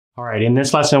All right, in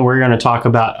this lesson, we're going to talk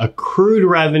about accrued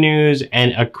revenues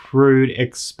and accrued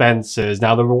expenses.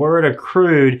 Now, the word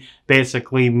accrued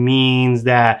basically means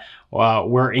that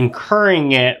we're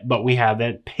incurring it, but we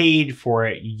haven't paid for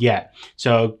it yet.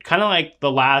 So kind of like the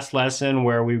last lesson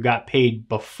where we got paid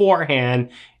beforehand,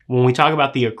 when we talk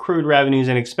about the accrued revenues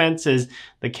and expenses,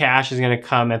 the cash is going to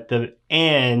come at the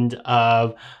end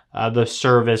of the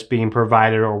service being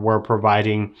provided, or we're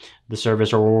providing the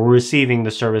service, or we're receiving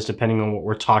the service, depending on what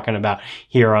we're talking about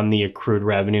here on the accrued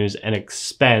revenues and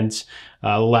expense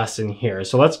lesson here.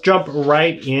 So let's jump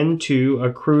right into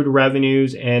accrued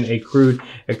revenues and accrued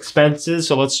expenses.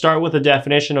 So let's start with the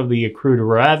definition of the accrued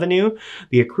revenue.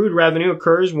 The accrued revenue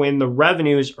occurs when the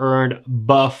revenue is earned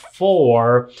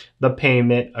before the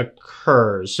payment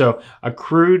occurs. So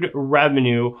accrued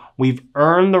revenue, we've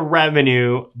earned the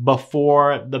revenue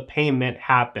before the payment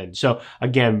happened. So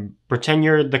again, pretend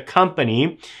you're the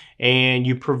company and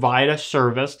you provide a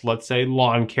service, let's say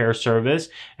lawn care service,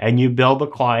 and you bill the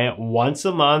client once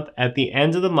a month at the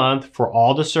end of the month for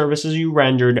all the services you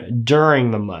rendered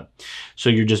during the month. So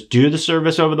you just do the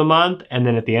service over the month, and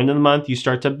then at the end of the month, you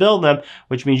start to bill them,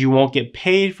 which means you won't get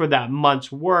paid for that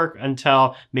month's work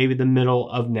until maybe the middle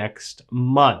of next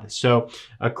month. So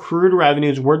accrued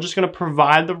revenues, we're just going to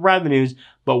provide the revenues,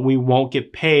 but we won't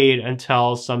get paid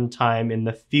until sometime in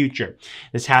the future.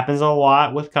 This happens a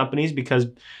lot with companies because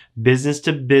business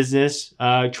to business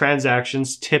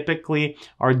transactions typically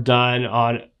are done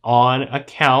on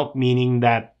account, meaning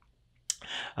that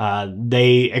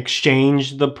they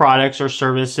exchange the products or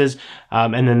services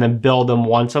and then they bill them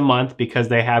once a month because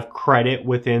they have credit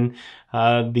within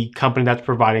the company that's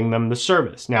providing them the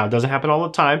service. Now, it doesn't happen all the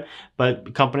time, but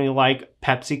a company like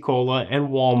Pepsi-Cola and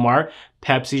Walmart,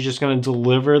 Pepsi's just going to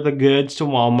deliver the goods to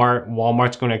Walmart.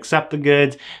 Walmart's going to accept the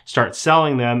goods, start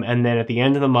selling them, and then at the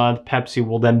end of the month, Pepsi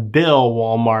will then bill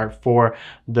Walmart for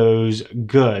those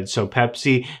goods. So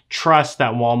Pepsi trusts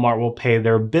that Walmart will pay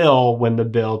their bill when the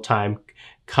bill time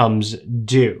comes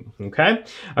due. Okay?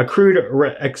 Accrued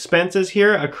expenses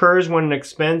here occurs when an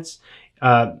expense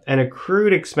an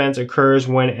accrued expense occurs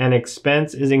when an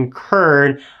expense is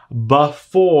incurred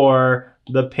before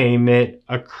the payment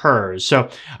occurs. So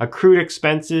accrued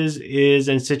expenses is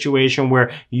a situation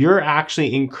where you're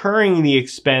actually incurring the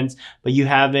expense, but you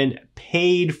haven't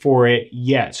paid for it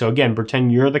yet. So again,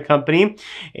 pretend you're the company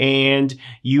and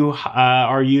you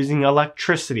are using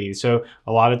electricity. So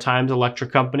a lot of times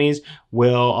electric companies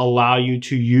will allow you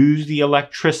to use the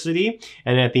electricity,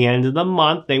 and at the end of the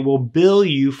month, they will bill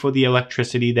you for the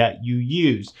electricity that you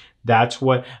use. That's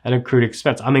what an accrued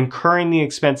expense. I'm incurring the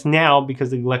expense now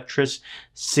because the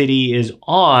electricity is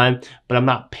on, but I'm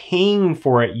not paying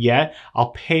for it yet. I'll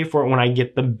pay for it when I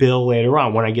get the bill later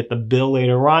on. When I get the bill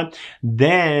later on,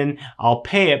 then I'll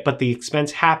pay it, but the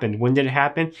expense happened. When did it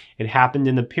happen? It happened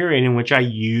in the period in which I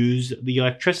used the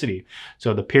electricity.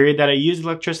 So the period that I use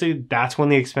electricity, that's when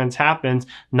the expense happens,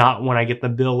 not when I get the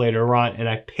bill later on and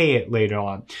I pay it later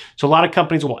on. So a lot of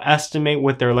companies will estimate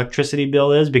what their electricity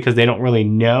bill is because they don't really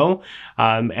know.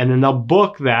 And then they'll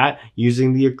book that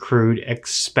using the accrued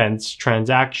expense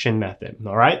transaction method.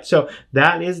 All right, so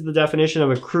that is the definition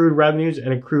of accrued revenues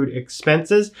and accrued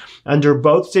expenses. Under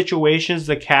both situations,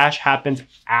 the cash happens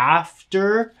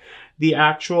after the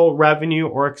actual revenue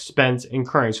or expense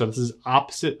incurring. So this is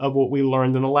opposite of what we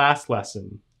learned in the last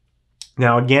lesson.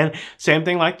 Now again, same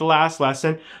thing like the last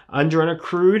lesson. Under an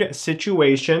accrued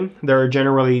situation, there are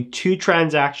generally two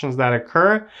transactions that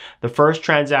occur. The first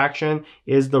transaction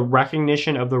is the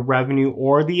recognition of the revenue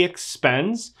or the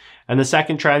expense. And the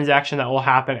second transaction that will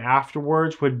happen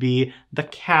afterwards would be the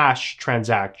cash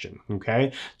transaction,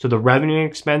 okay? So the revenue and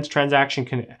expense can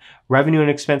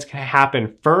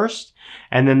happen first,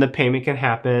 and then the payment can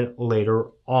happen later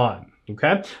on.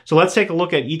 Okay, so let's take a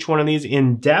look at each one of these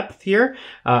in depth here.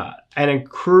 An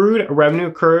accrued revenue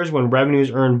occurs when revenue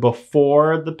is earned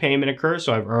before the payment occurs.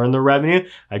 So I've earned the revenue,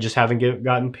 I just haven't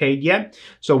gotten paid yet.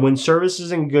 So when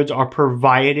services and goods are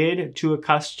provided to a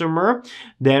customer,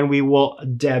 then we will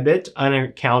debit an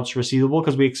accounts receivable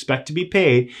because we expect to be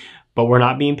paid, but we're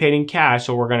not being paid in cash.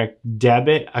 So we're going to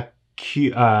debit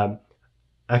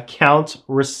accounts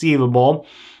receivable,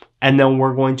 and then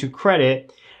we're going to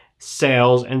credit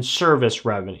sales and service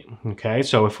revenue. Okay,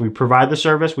 so if we provide the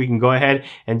service, we can go ahead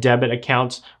and debit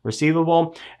accounts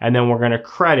receivable, and then we're going to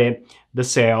credit the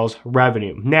sales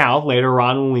revenue. Now, later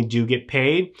on, when we do get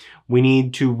paid, we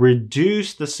need to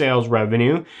reduce the sales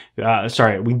revenue.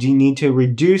 We do need to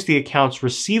reduce the accounts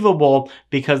receivable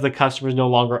because the customer is no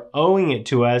longer owing it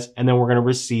to us, and then we're going to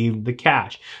receive the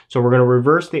cash. So we're going to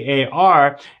reverse the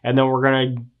AR, and then we're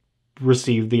going to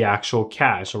receive the actual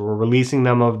cash. So we're releasing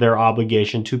them of their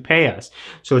obligation to pay us.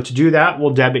 So to do that, we'll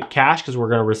debit cash because we're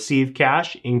going to receive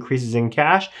cash, increases in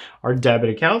cash, our debit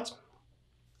accounts.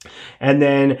 And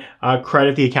then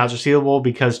credit the accounts receivable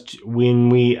because when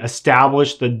we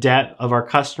establish the debt of our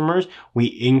customers, we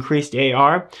increased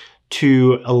AR.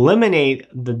 To eliminate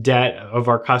the debt of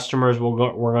our customers,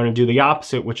 we're going to do the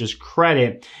opposite, which is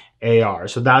credit AR.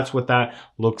 So that's what that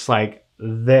looks like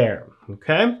there.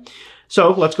 Okay.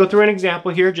 So let's go through an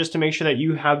example here just to make sure that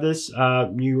you have this,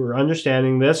 you are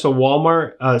understanding this. So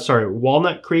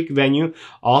Walnut Creek venue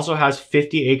also has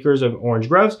 50 acres of orange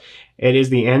groves. It is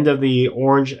the end of the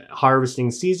orange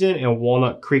harvesting season, and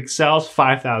Walnut Creek sells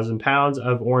 5,000 pounds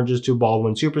of oranges to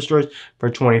Baldwin Superstores for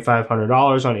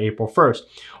 $2,500 on April 1st.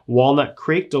 Walnut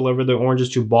Creek delivered the oranges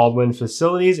to Baldwin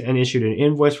facilities and issued an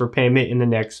invoice for payment in the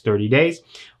next 30 days.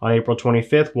 On April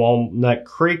 25th, Walnut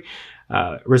Creek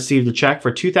received a check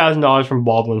for $2,000 from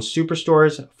Baldwin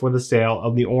Superstores for the sale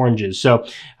of the oranges. So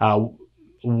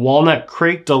Walnut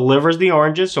Creek delivers the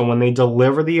oranges. So when they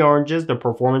deliver the oranges, the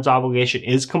performance obligation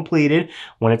is completed.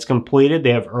 When it's completed, they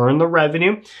have earned the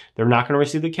revenue. They're not going to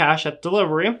receive the cash at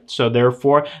delivery. So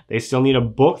therefore, they still need to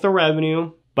book the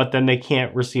revenue, but then they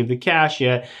can't receive the cash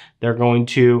yet. They're going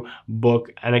to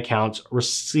book an accounts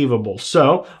receivable.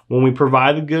 So when we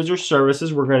provide the goods or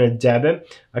services, we're going to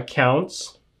debit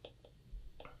accounts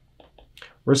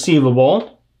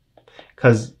receivable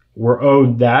because we're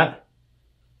owed that.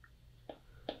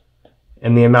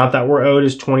 And the amount that we're owed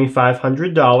is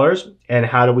 $2,500. And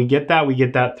how do we get that? We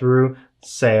get that through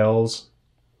sales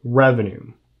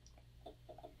revenue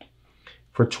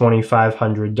for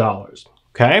 $2,500.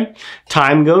 Okay.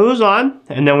 Time goes on,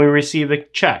 and then we receive a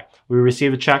check. We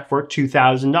receive a check for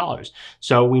 $2,000.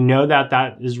 So we know that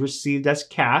that is received as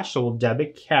cash. So we'll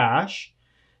debit cash.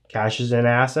 Cash is an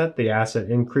asset. The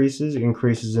asset increases.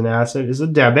 Increases in asset is a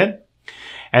debit.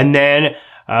 And then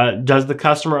does the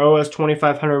customer owe us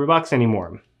 $2,500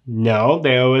 anymore? No,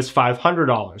 they owe us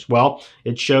 $500. Well,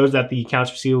 it shows that the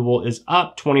accounts receivable is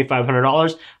up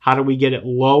 $2,500. How do we get it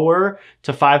lower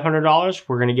to $500?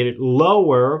 We're going to get it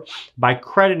lower by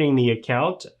crediting the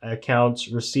accounts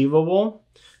receivable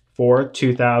for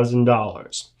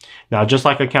 $2,000. Now, just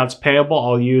like accounts payable,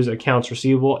 I'll use accounts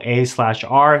receivable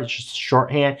A/R. It's just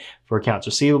shorthand for accounts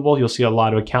receivable. You'll see a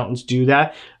lot of accountants do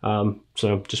that.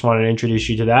 So just wanted to introduce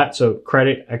you to that. So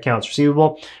credit accounts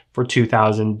receivable for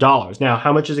 $2,000. Now,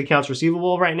 how much is accounts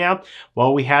receivable right now?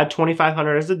 Well, we had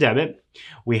 $2,500 as a debit.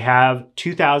 We have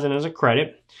 $2,000 as a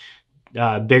credit.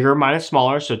 Bigger minus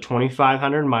smaller, so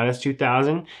 2,500 minus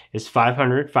 2,000 is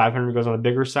 500. 500 goes on the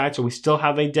bigger side, so we still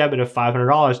have a debit of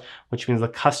 $500, which means the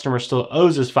customer still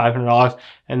owes us $500,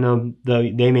 and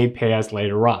they may pay us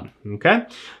later on. Okay,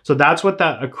 so that's what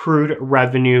that accrued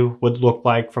revenue would look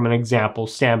like from an example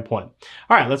standpoint.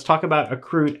 All right, let's talk about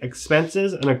accrued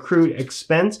expenses. An accrued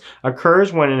expense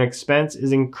occurs when an expense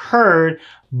is incurred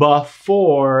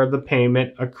before the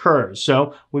payment occurs.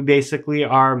 So we basically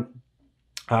are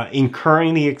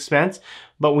incurring the expense,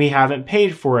 but we haven't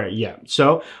paid for it yet.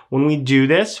 So when we do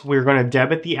this, we're going to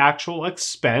debit the actual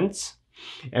expense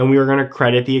and we are going to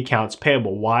credit the accounts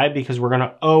payable. Why? Because we're going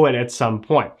to owe it at some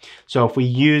point. So if we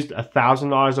used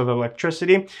 $1,000 of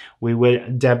electricity, we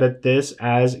would debit this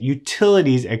as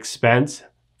utilities expense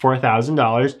for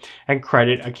 $1,000 and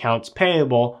credit accounts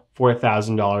payable for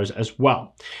 $1,000 as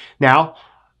well. Now,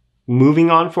 moving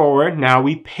on forward, now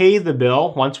we pay the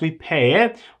bill. Once we pay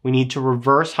it, we need to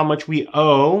reverse how much we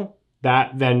owe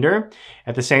that vendor.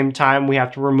 At the same time, we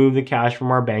have to remove the cash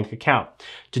from our bank account.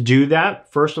 To do that,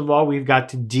 first of all, we've got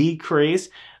to decrease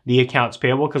the accounts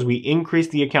payable because we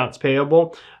increased the accounts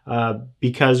payable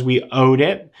because we owed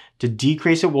it. To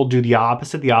decrease it, we'll do the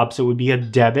opposite. The opposite would be a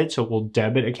debit. So we'll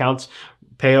debit accounts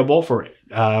payable for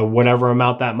whatever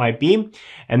amount that might be.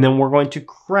 And then we're going to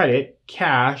credit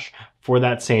cash for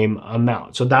that same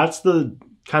amount. So that's the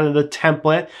kind of the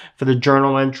template for the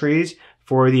journal entries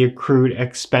for the accrued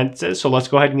expenses. So let's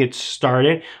go ahead and get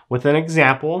started with an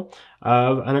example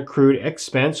of an accrued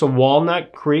expense. So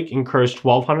Walnut Creek incurs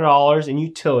 $1,200 in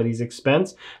utilities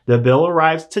expense. The bill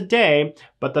arrives today,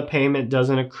 but the payment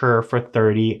doesn't occur for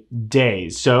 30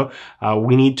 days. So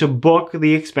we need to book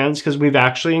the expense because we've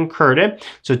actually incurred it.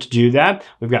 So to do that,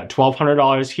 we've got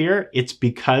 $1,200 here. It's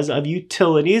because of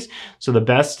utilities. So the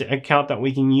best account that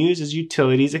we can use is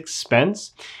utilities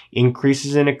expense.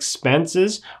 Increases in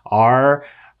expenses are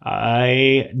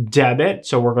a debit.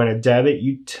 So we're going to debit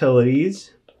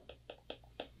utilities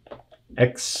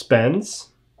expense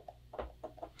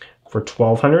for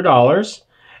 $1,200,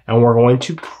 and we're going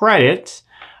to credit,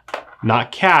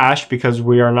 not cash because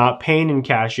we are not paying in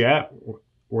cash yet,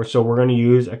 so we're going to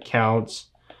use accounts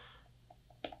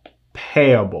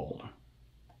payable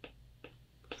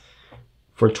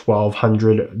for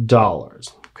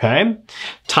 $1,200. Okay,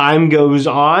 time goes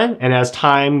on, and as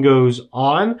time goes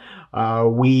on,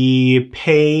 we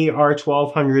pay our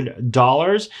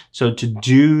 $1,200. So to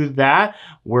do that,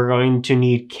 we're going to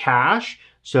need cash.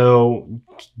 So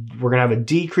we're going to have a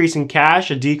decrease in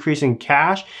cash. A decrease in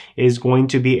cash is going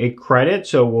to be a credit.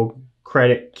 So we'll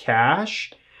credit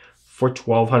cash for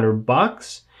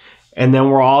 $1,200. And then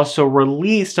we're also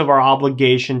released of our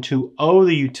obligation to owe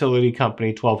the utility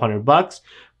company $1,200.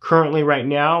 Currently, right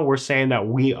now, we're saying that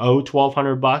we owe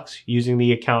 $1,200 using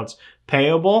the accounts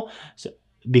payable. So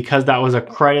because that was a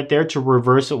credit there, to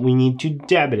reverse it, we need to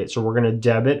debit it. So we're going to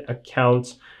debit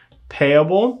accounts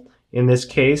payable, in this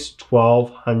case,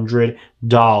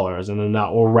 $1,200. And then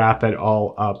that will wrap it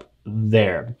all up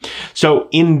there. So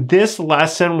in this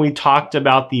lesson, we talked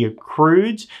about the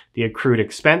accrueds, the accrued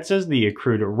expenses, the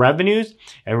accrued revenues.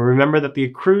 And remember that the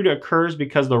accrued occurs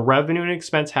because the revenue and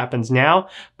expense happens now,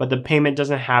 but the payment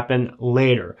doesn't happen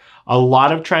later. A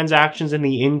lot of transactions in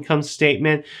the income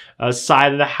statement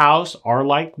side of the house are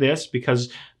like this,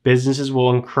 because businesses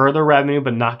will incur the revenue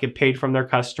but not get paid from their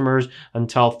customers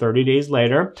until 30 days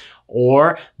later,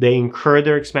 or they incur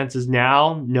their expenses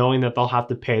now knowing that they'll have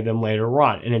to pay them later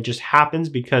on. And it just happens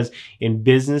because in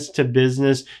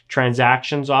business-to-business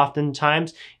transactions,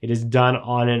 oftentimes it is done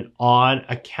on an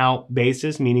on-account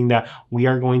basis, meaning that we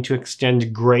are going to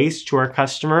extend grace to our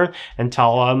customer and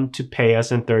tell them to pay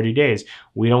us in 30 days.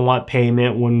 We don't want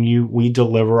payment when we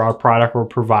deliver our product or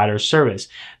provide our service.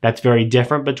 That's very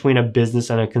different between a business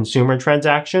and a consumer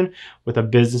transaction. With a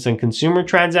business and consumer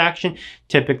transaction,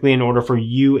 typically in order for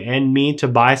you and me to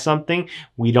buy something,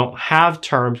 we don't have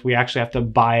terms. We actually have to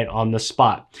buy it on the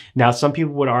spot. Now, some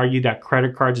people would argue that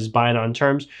credit cards is buying on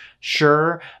terms.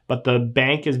 Sure, but the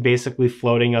bank is basically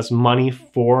floating us money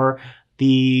for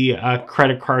the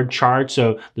credit card charge.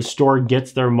 So the store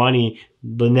gets their money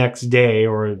the next day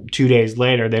or 2 days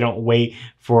later. They don't wait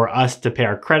for us to pay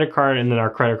our credit card, and then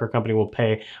our credit card company will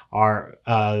pay our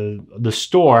the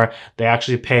store. They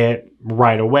actually pay it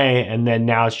right away, and then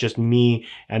now it's just me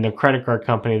and the credit card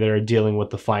company that are dealing with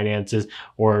the finances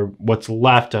or what's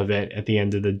left of it at the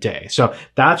end of the day. So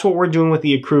that's what we're doing with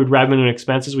the accrued revenue and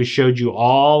expenses. We showed you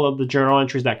all of the journal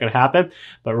entries that could happen,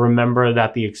 but remember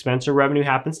that the expense or revenue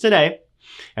happens today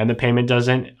and the payment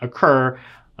doesn't occur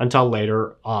until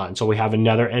later on. So we have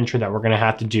another entry that we're going to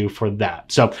have to do for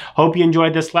that. So hope you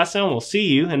enjoyed this lesson. We'll see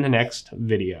you in the next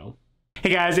video. Hey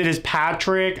guys, it is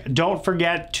Patrick. Don't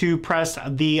forget to press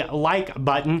the like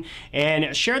button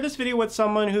and share this video with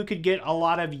someone who could get a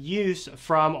lot of use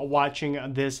from watching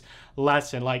this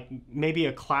lesson, like maybe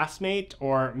a classmate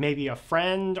or maybe a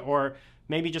friend or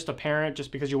maybe just a parent,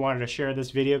 just because you wanted to share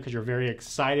this video because you're very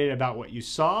excited about what you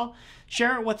saw.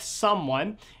 Share it with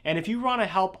someone. And if you want to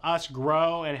help us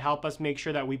grow and help us make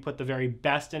sure that we put the very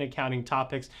best in accounting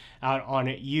topics out on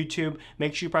YouTube,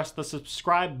 make sure you press the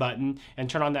subscribe button and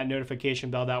turn on that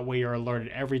notification bell. That way you're alerted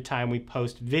every time we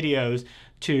post videos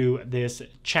to this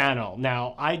channel.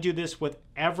 Now, I do this with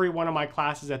every one of my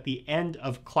classes at the end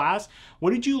of class.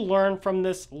 What did you learn from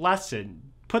this lesson?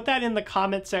 Put that in the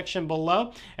comment section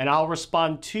below and I'll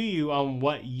respond to you on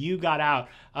what you got out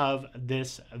of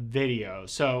this video.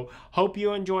 So hope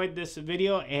you enjoyed this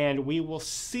video and we will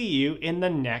see you in the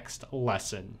next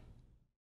lesson.